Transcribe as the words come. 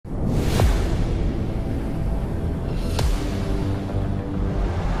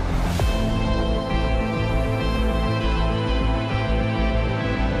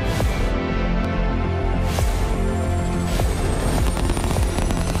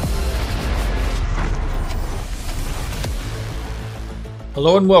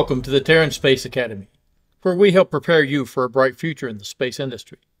Hello and welcome to the Terran Space Academy, where we help prepare you for a bright future in the space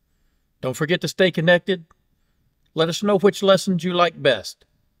industry. Don't forget to stay connected, let us know which lessons you like best,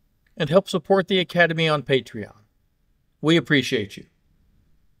 and help support the Academy on Patreon. We appreciate you.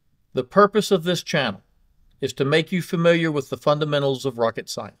 The purpose of this channel is to make you familiar with the fundamentals of rocket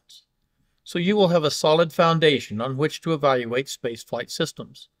science, so you will have a solid foundation on which to evaluate spaceflight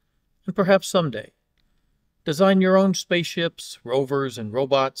systems, and perhaps someday, design your own spaceships, rovers, and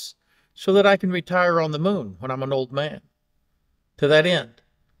robots so that I can retire on the moon when I'm an old man. To that end,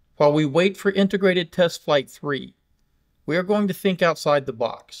 while we wait for Integrated Test Flight 3, we are going to think outside the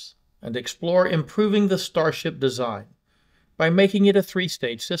box and explore improving the Starship design by making it a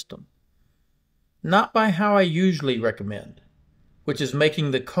three-stage system. Not by how I usually recommend, which is making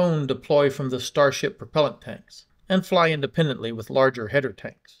the cone deploy from the Starship propellant tanks and fly independently with larger header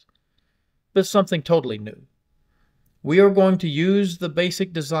tanks, but something totally new. We are going to use the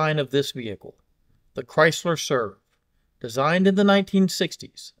basic design of this vehicle, the Chrysler Serve, designed in the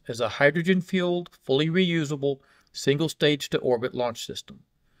 1960s as a hydrogen-fueled, fully reusable, single-stage-to-orbit launch system,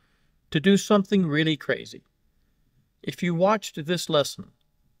 to do something really crazy. If you watched this lesson,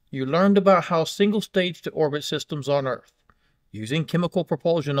 you learned about how single-stage-to-orbit systems on Earth, using chemical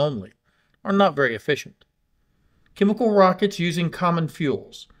propulsion only, are not very efficient. Chemical rockets using common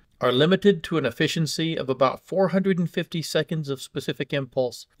fuels are limited to an efficiency of about 450 seconds of specific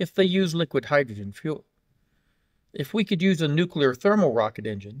impulse if they use liquid hydrogen fuel. If we could use a nuclear thermal rocket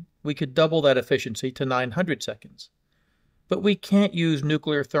engine, we could double that efficiency to 900 seconds. But we can't use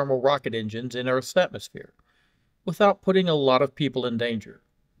nuclear thermal rocket engines in Earth's atmosphere without putting a lot of people in danger.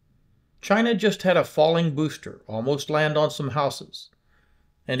 China just had a falling booster almost land on some houses,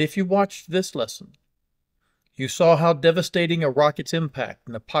 and if you watched this lesson, you saw how devastating a rocket's impact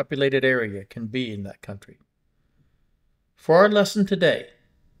in a populated area can be in that country. For our lesson today,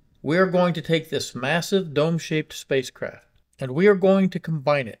 we are going to take this massive dome-shaped spacecraft, and we are going to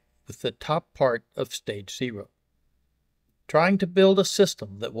combine it with the top part of Stage 0, trying to build a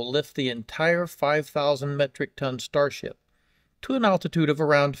system that will lift the entire 5,000 metric ton Starship to an altitude of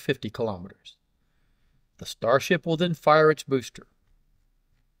around 50 kilometers. The Starship will then fire its booster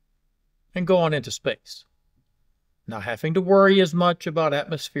and go on into space, not having to worry as much about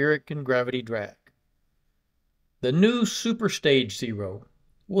atmospheric and gravity drag. The new Super Stage 0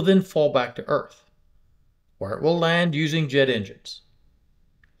 will then fall back to Earth, where it will land using jet engines.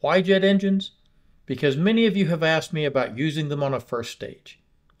 Why jet engines? Because many of you have asked me about using them on a first stage,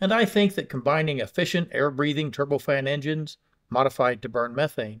 and I think that combining efficient air-breathing turbofan engines modified to burn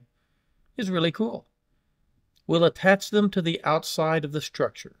methane is really cool. We'll attach them to the outside of the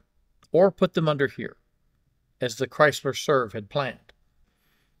structure, or put them under here, as the Chrysler Serve had planned,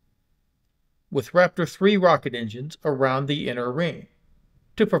 with Raptor 3 rocket engines around the inner ring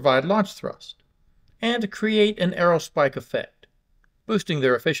to provide launch thrust and create an aerospike effect, boosting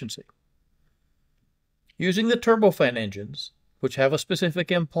their efficiency. Using the turbofan engines, which have a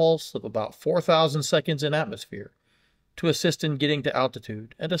specific impulse of about 4,000 seconds in atmosphere, to assist in getting to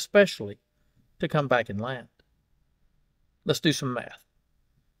altitude and especially to come back and land. Let's do some math.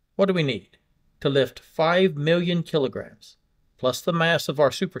 What do we need to lift 5 million kilograms, plus the mass of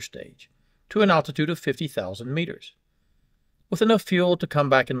our superstage, to an altitude of 50,000 meters, with enough fuel to come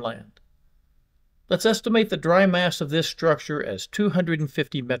back and land? Let's estimate the dry mass of this structure as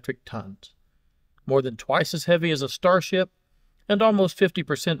 250 metric tons, more than twice as heavy as a Starship, and almost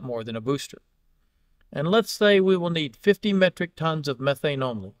 50% more than a booster. And let's say we will need 50 metric tons of methane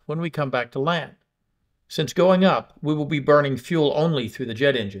only when we come back to land. Since going up, we will be burning fuel only through the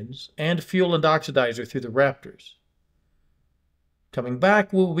jet engines and fuel and oxidizer through the Raptors. Coming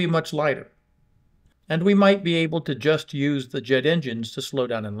back, we will be much lighter, and we might be able to just use the jet engines to slow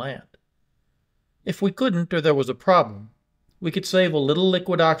down and land. If we couldn't, or there was a problem, we could save a little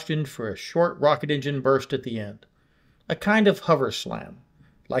liquid oxygen for a short rocket engine burst at the end, a kind of hover slam,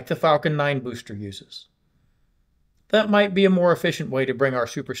 like the Falcon 9 booster uses. That might be a more efficient way to bring our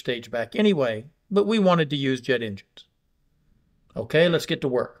superstage back anyway, but we wanted to use jet engines. Okay, let's get to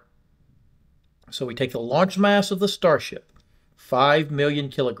work. So we take the launch mass of the Starship, 5 million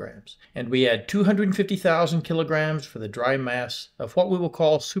kilograms, and we add 250,000 kilograms for the dry mass of what we will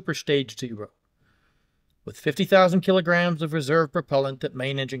call Super Stage 0, with 50,000 kilograms of reserve propellant at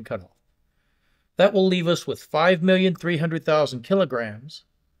main engine cutoff. That will leave us with 5,300,000 kilograms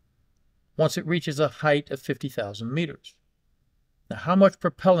once it reaches a height of 50,000 meters. Now, how much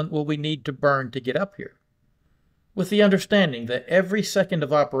propellant will we need to burn to get up here? With the understanding that every second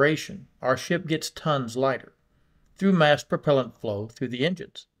of operation, our ship gets tons lighter through mass propellant flow through the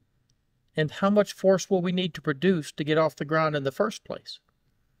engines. And how much force will we need to produce to get off the ground in the first place?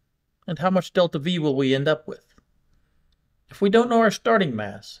 And how much delta V will we end up with? If we don't know our starting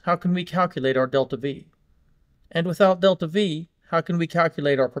mass, how can we calculate our delta V? And without delta V, how can we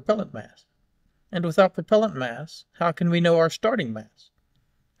calculate our propellant mass? And without propellant mass, how can we know our starting mass?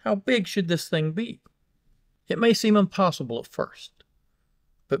 How big should this thing be? It may seem impossible at first,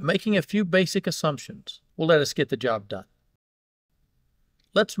 but making a few basic assumptions will let us get the job done.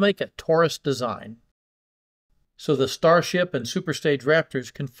 Let's make a torus design so the Starship and Superstage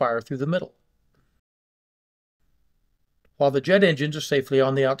Raptors can fire through the middle, while the jet engines are safely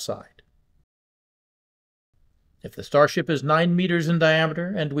on the outside. If the Starship is 9 meters in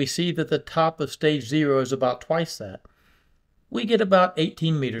diameter and we see that the top of stage 0 is about twice that, we get about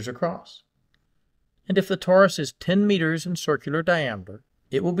 18 meters across. And if the torus is 10 meters in circular diameter,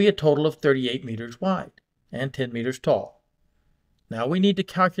 it will be a total of 38 meters wide and 10 meters tall. Now we need to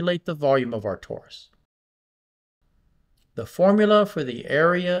calculate the volume of our torus. The formula for the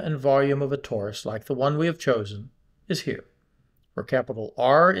area and volume of a torus, like the one we have chosen, is here, where capital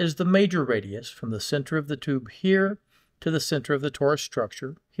R is the major radius from the center of the tube here to the center of the torus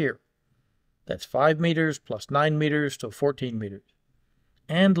structure here. That's 5 meters plus 9 meters to 14 meters.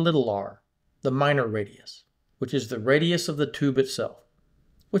 And little r, the minor radius, which is the radius of the tube itself,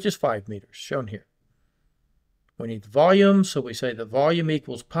 which is 5 meters, shown here. We need the volume, so we say the volume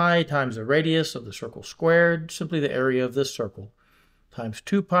equals pi times the radius of the circle squared, simply the area of this circle, times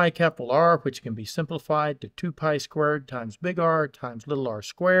 2 pi capital R, which can be simplified to 2 pi squared times big R times little r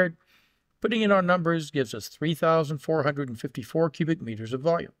squared. Putting in our numbers gives us 3,454 cubic meters of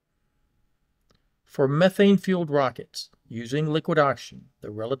volume. For methane-fueled rockets using liquid oxygen, the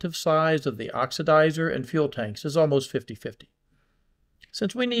relative size of the oxidizer and fuel tanks is almost 50-50.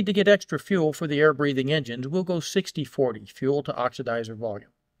 Since we need to get extra fuel for the air-breathing engines, we'll go 60-40 fuel to oxidizer volume.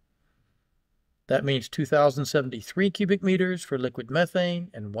 That means 2,073 cubic meters for liquid methane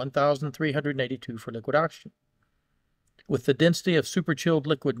and 1,382 for liquid oxygen. With the density of superchilled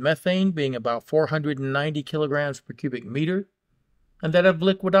liquid methane being about 490 kilograms per cubic meter, and that of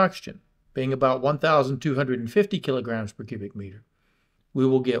liquid oxygen being about 1,250 kilograms per cubic meter, we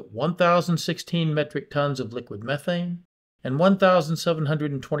will get 1,016 metric tons of liquid methane and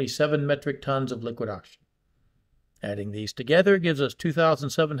 1,727 metric tons of liquid oxygen. Adding these together gives us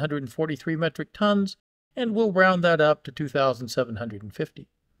 2,743 metric tons, and we'll round that up to 2,750.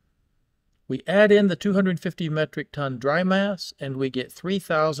 We add in the 250 metric ton dry mass, and we get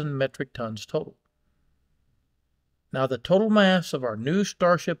 3,000 metric tons total. Now the total mass of our new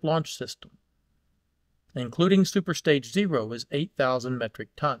Starship launch system, including Superstage 0, is 8,000 metric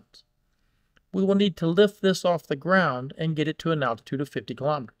tons. We will need to lift this off the ground and get it to an altitude of 50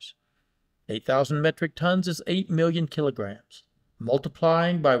 kilometers. 8,000 metric tons is 8 million kilograms.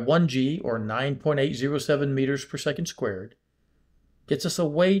 Multiplying by 1g, or 9.807 meters per second squared, gets us a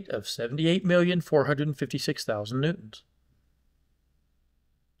weight of 78,456,000 newtons.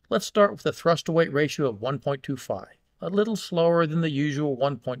 Let's start with a thrust-to-weight ratio of 1.25, a little slower than the usual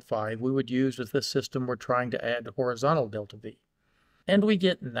 1.5 we would use if this system were trying to add horizontal delta V. And we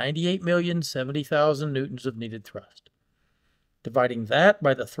get 98,070,000 newtons of needed thrust. Dividing that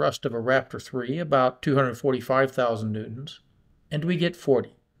by the thrust of a Raptor 3, about 245,000 newtons, and we get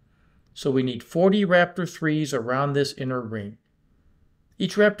 40. So we need 40 Raptor 3s around this inner ring.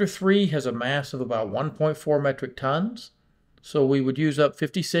 Each Raptor 3 has a mass of about 1.4 metric tons, so we would use up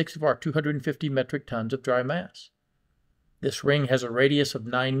 56 of our 250 metric tons of dry mass. This ring has a radius of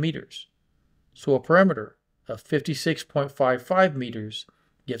 9 meters, so a perimeter of 56.55 meters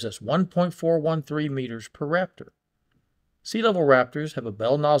gives us 1.413 meters per Raptor. Sea level Raptors have a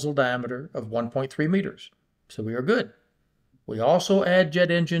bell nozzle diameter of 1.3 meters, so we are good. We also add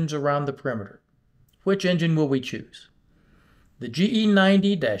jet engines around the perimeter. Which engine will we choose? The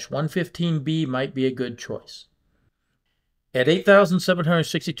GE90-115B might be a good choice. At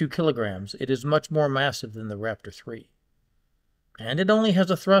 8,762 kilograms, it is much more massive than the Raptor 3. And it only has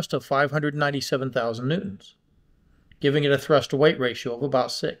a thrust of 597,000 newtons, giving it a thrust-to-weight ratio of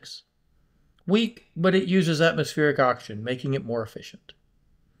about 6. Weak, but it uses atmospheric oxygen, making it more efficient.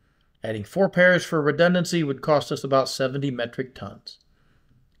 Adding 4 pairs for redundancy would cost us about 70 metric tons,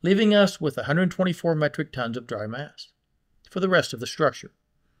 leaving us with 124 metric tons of dry mass for the rest of the structure.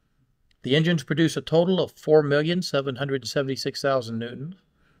 The engines produce a total of 4,776,000 newtons,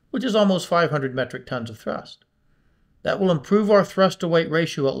 which is almost 500 metric tons of thrust. That will improve our thrust-to-weight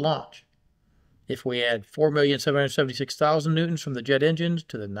ratio at launch. If we add 4,776,000 newtons from the jet engines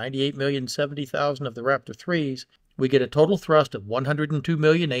to the 98,070,000 of the Raptor 3s, we get a total thrust of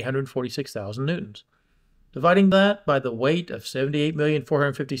 102,846,000 newtons. Dividing that by the weight of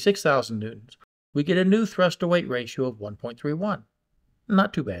 78,456,000 newtons, we get a new thrust-to-weight ratio of 1.31.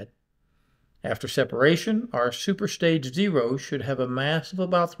 Not too bad. After separation, our superstage 0 should have a mass of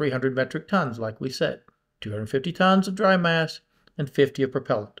about 300 metric tons, like we said, 250 tons of dry mass and 50 of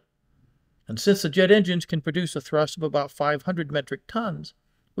propellant. And since the jet engines can produce a thrust of about 500 metric tons,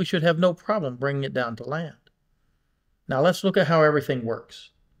 we should have no problem bringing it down to land. Now let's look at how everything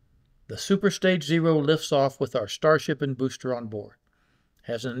works. The superstage 0 lifts off with our Starship and booster on board.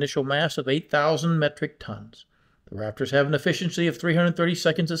 It has an initial mass of 8,000 metric tons. The Raptors have an efficiency of 330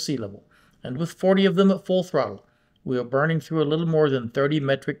 seconds at sea level, and with 40 of them at full throttle, we are burning through a little more than 30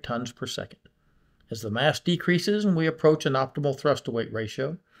 metric tons per second. As the mass decreases and we approach an optimal thrust-to-weight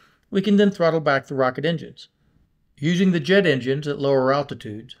ratio, we can then throttle back the rocket engines, using the jet engines at lower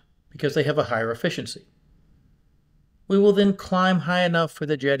altitudes because they have a higher efficiency. We will then climb high enough for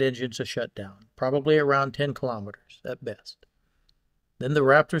the jet engines to shut down, probably around 10 kilometers at best. Then the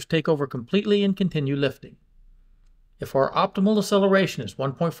Raptors take over completely and continue lifting. If our optimal acceleration is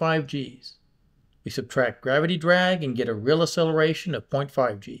 1.5 Gs, we subtract gravity drag and get a real acceleration of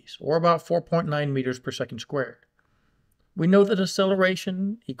 0.5 Gs, or about 4.9 meters per second squared. We know that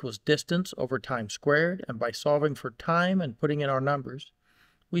acceleration equals distance over time squared, and by solving for time and putting in our numbers,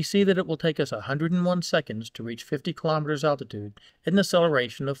 we see that it will take us 101 seconds to reach 50 kilometers altitude at an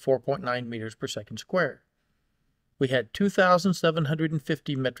acceleration of 4.9 meters per second squared. We had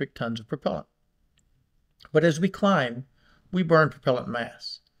 2,750 metric tons of propellant. But as we climb, we burn propellant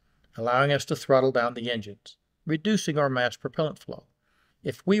mass, allowing us to throttle down the engines, reducing our mass propellant flow.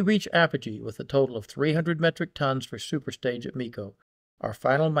 If we reach apogee with a total of 300 metric tons for superstage at MECO, our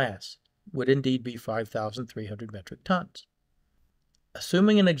final mass would indeed be 5,300 metric tons.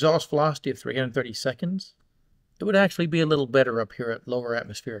 Assuming an exhaust velocity of 330 seconds, it would actually be a little better up here at lower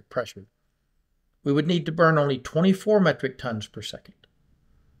atmospheric pressure. We would need to burn only 24 metric tons per second.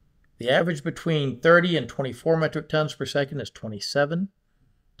 The average between 30 and 24 metric tons per second is 27,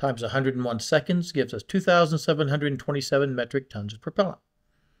 times 101 seconds gives us 2,727 metric tons of propellant,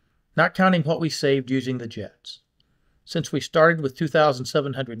 not counting what we saved using the jets. Since we started with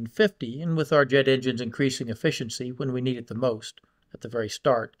 2,750, and with our jet engines increasing efficiency when we need it the most, at the very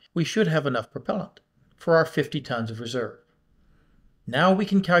start, we should have enough propellant for our 50 tons of reserve. Now we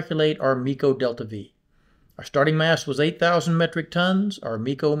can calculate our MECO delta V. Our starting mass was 8,000 metric tons, our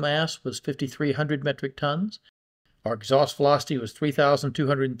MECO mass was 5,300 metric tons, our exhaust velocity was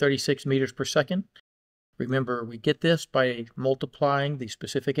 3,236 meters per second. Remember, we get this by multiplying the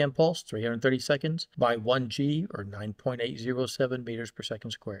specific impulse, 330 seconds, by 1 G, or 9.807 meters per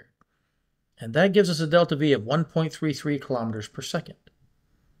second squared. And that gives us a delta V of 1.33 kilometers per second.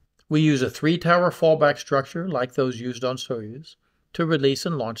 We use a 3-tower fallback structure like those used on Soyuz to release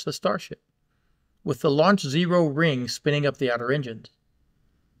and launch the Starship, with the launch 0 ring spinning up the outer engines.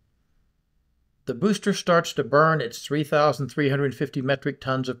 The booster starts to burn its 3,350 metric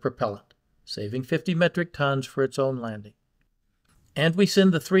tons of propellant, saving 50 metric tons for its own landing. And we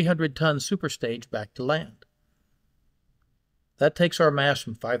send the 300-ton superstage back to land. That takes our mass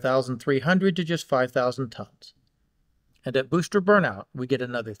from 5,300 to just 5,000 tons. And at booster burnout, we get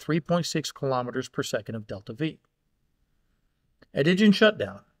another 3.6 kilometers per second of delta V. At engine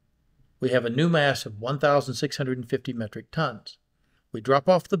shutdown, we have a new mass of 1,650 metric tons. We drop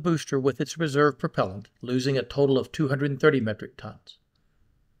off the booster with its reserve propellant, losing a total of 230 metric tons.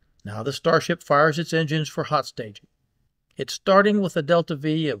 Now the Starship fires its engines for hot staging. It's starting with a delta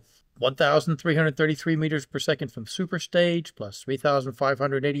V of 1,333 meters per second from superstage, plus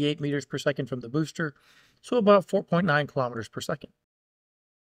 3,588 meters per second from the booster, so about 4.9 kilometers per second.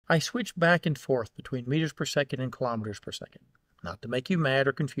 I switch back and forth between meters per second and kilometers per second, not to make you mad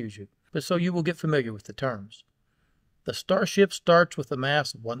or confuse you, but so you will get familiar with the terms. The Starship starts with a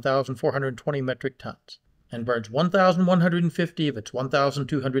mass of 1,420 metric tons and burns 1,150 of its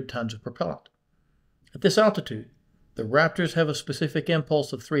 1,200 tons of propellant. At this altitude, the Raptors have a specific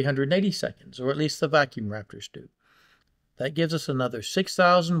impulse of 380 seconds, or at least the vacuum Raptors do. That gives us another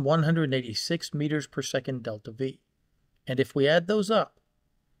 6,186 meters per second delta V. And if we add those up,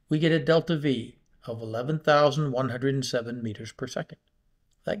 we get a delta V of 11,107 meters per second.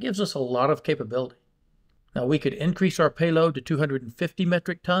 That gives us a lot of capability. Now we could increase our payload to 250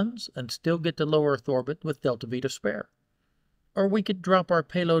 metric tons and still get to low Earth orbit with delta V to spare. Or we could drop our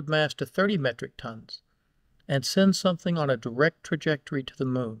payload mass to 30 metric tons and send something on a direct trajectory to the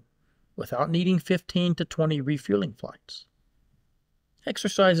moon without needing 15 to 20 refueling flights.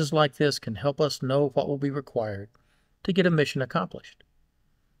 Exercises like this can help us know what will be required to get a mission accomplished.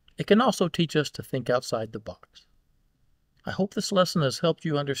 It can also teach us to think outside the box. I hope this lesson has helped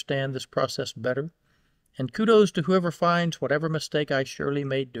you understand this process better, and kudos to whoever finds whatever mistake I surely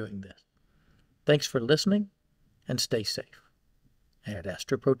made doing this. Thanks for listening, and stay safe. At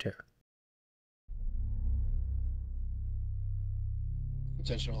Astra Pro Terra.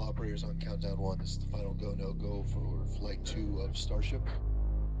 Attention all operators on countdown 1. This is the final go, no go for flight 2 of Starship.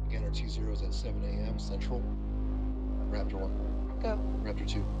 Again, our T0 is at 7 a.m. Central. Raptor 1. Go. Raptor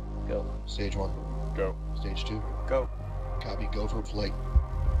 2. Go. Stage 1. Go. Stage 2. Go. Copy, go for flight.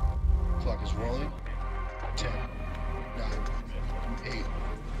 Clock is rolling. 10, 9, 8,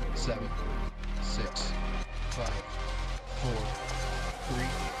 7, 6, 5, 4, 3,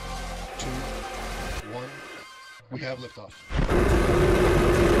 2, 1. We have liftoff.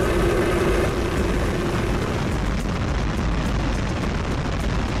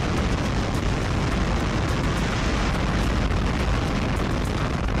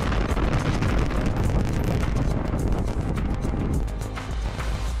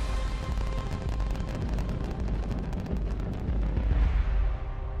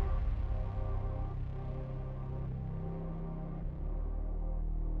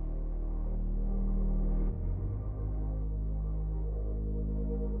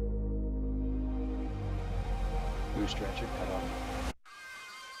 Boost ratchet cut off.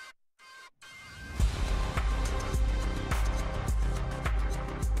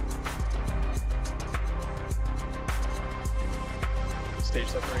 Stage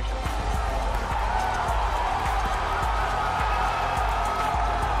separation.